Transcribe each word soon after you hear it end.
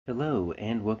Hello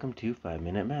and welcome to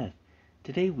 5-Minute Math.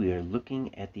 Today we are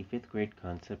looking at the 5th grade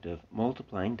concept of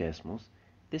multiplying decimals.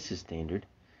 This is standard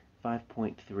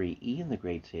 5.3E in the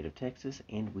great state of Texas,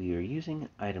 and we are using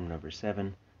item number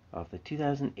 7 of the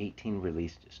 2018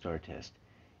 released STAAR test.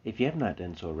 If you have not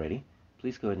done so already,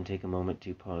 please go ahead and take a moment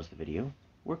to pause the video,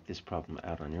 work this problem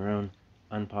out on your own,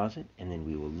 unpause it, and then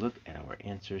we will look at our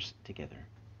answers together.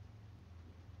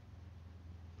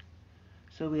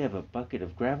 So we have a bucket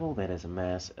of gravel that has a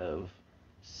mass of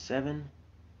 7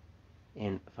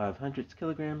 and 5/100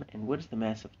 kilogram. And what is the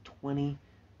mass of 20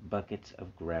 buckets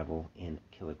of gravel in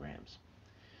kilograms?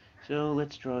 So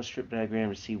let's draw a strip diagram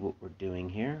to see what we're doing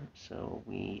here. So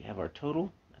we have our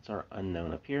total, that's our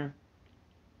unknown up here.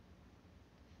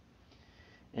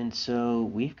 And so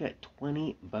we've got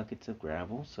 20 buckets of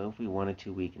gravel. So if we wanted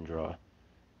to, we can draw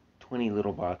 20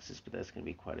 little boxes, but that's going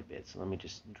to be quite a bit. So let me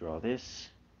just draw this.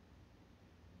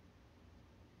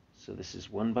 So this is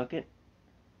one bucket,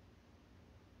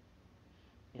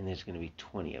 and there's going to be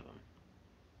 20 of them,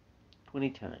 20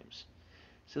 times.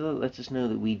 So that lets us know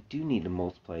that we do need to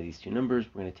multiply these two numbers.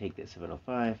 We're going to take that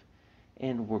 705,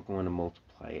 and we're going to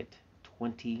multiply it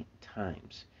 20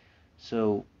 times.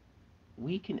 So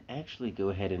we can actually go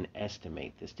ahead and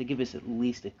estimate this to give us at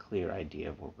least a clear idea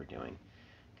of what we're doing.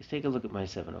 Let's take a look at my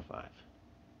 705.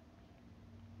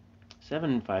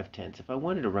 7 5/10. If I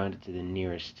wanted to round it to the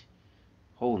nearest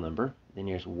whole number, the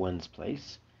nearest ones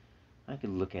place, I could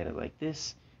look at it like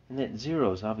this, and that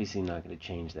 0 is obviously not going to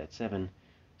change that 7,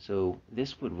 so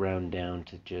this would round down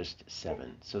to just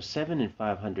 7. So 7 and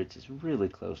 5/100 is really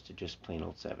close to just plain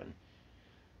old 7.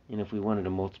 And if we wanted to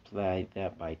multiply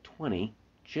that by 20,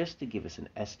 just to give us an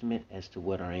estimate as to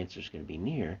what our answer is going to be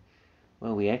near,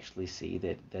 well, we actually see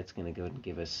that that's going to go and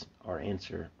give us our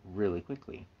answer really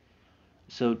quickly.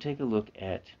 So take a look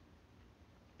at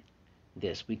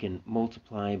this. We can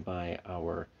multiply by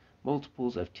our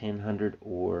multiples of 10, 100,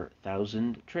 or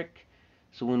 1,000 trick.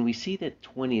 So when we see that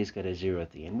 20 has got a 0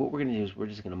 at the end, what we're going to do is we're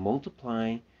just going to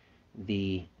multiply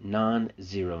the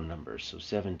non-zero numbers. So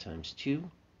 7 times 2,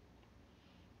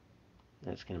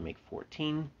 that's going to make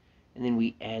 14. And then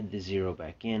we add the 0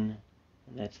 back in,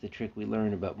 and that's the trick we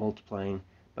learned about multiplying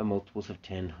by multiples of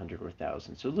 10, 100, or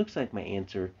 1,000. So it looks like my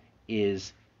answer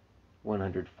is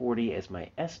 140 as my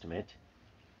estimate.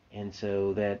 And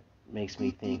so that makes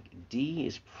me think D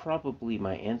is probably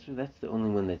my answer. That's the only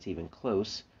one that's even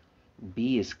close.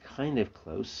 B is kind of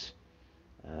close.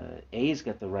 A's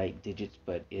got the right digits,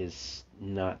 but is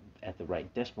not at the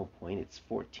right decimal point. It's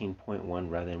 14.1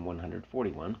 rather than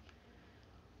 141.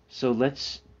 So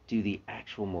let's do the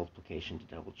actual multiplication to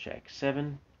double check.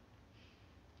 7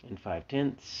 and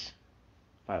 5/10,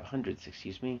 5/100,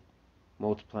 excuse me,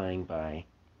 multiplying by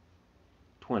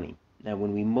 20. Now,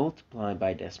 when we multiply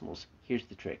by decimals, here's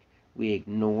the trick. We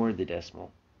ignore the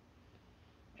decimal,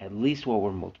 at least while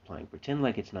we're multiplying. Pretend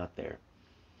like it's not there.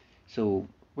 So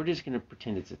we're just going to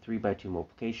pretend it's a 3/2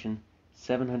 multiplication,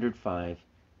 705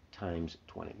 times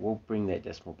 20. We'll bring that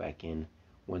decimal back in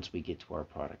once we get to our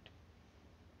product.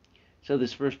 So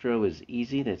this first row is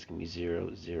easy. That's going to be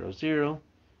 0, 0, 0.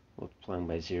 Multiplying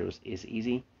by zeros is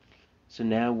easy. So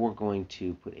now we're going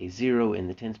to put a 0 in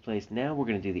the tens place. Now we're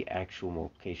going to do the actual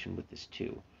multiplication with this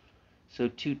 2. So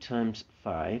 2 times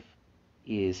 5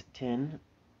 is 10.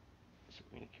 So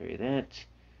we're going to carry that.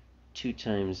 2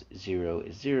 times 0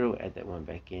 is 0. Add that 1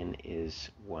 back in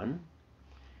is 1.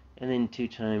 And then 2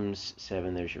 times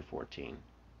 7, there's your 14.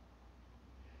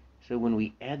 So when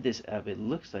we add this up, it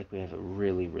looks like we have a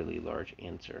really, really large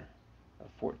answer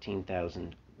of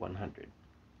 14,100.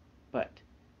 But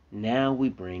now we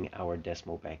bring our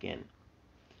decimal back in.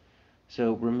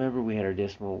 So remember, we had our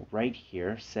decimal right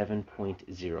here,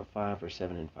 7.05 or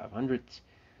 7 and 5/100.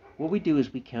 What we do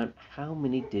is we count how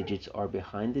many digits are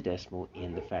behind the decimal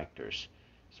in the factors.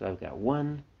 So I've got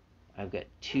 1, I've got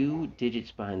 2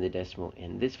 digits behind the decimal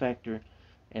in this factor,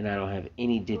 and I don't have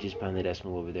any digits behind the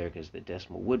decimal over there because the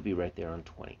decimal would be right there on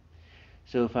 20.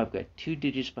 So if I've got 2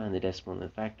 digits behind the decimal in the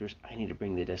factors, I need to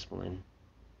bring the decimal in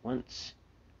once,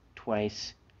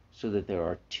 twice, so that there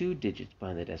are 2 digits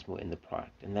behind the decimal in the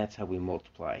product. And that's how we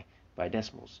multiply by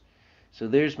decimals. So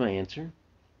there's my answer,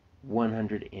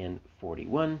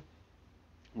 141,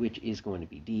 which is going to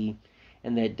be D.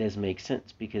 And that does make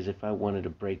sense, because if I wanted to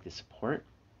break this apart,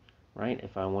 right,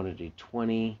 if I wanted to do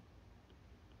 20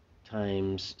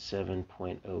 times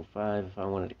 7.05, if I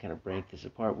wanted to kind of break this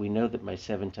apart, we know that my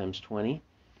 7 times 20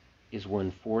 is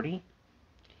 140.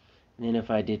 And then if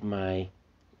I did my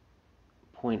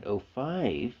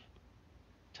 0.05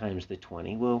 times the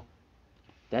 20, well,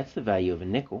 that's the value of a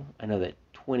nickel. I know that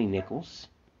 20 nickels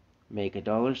make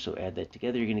 $1, so add that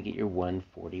together, you're going to get your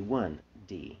 141,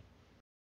 D.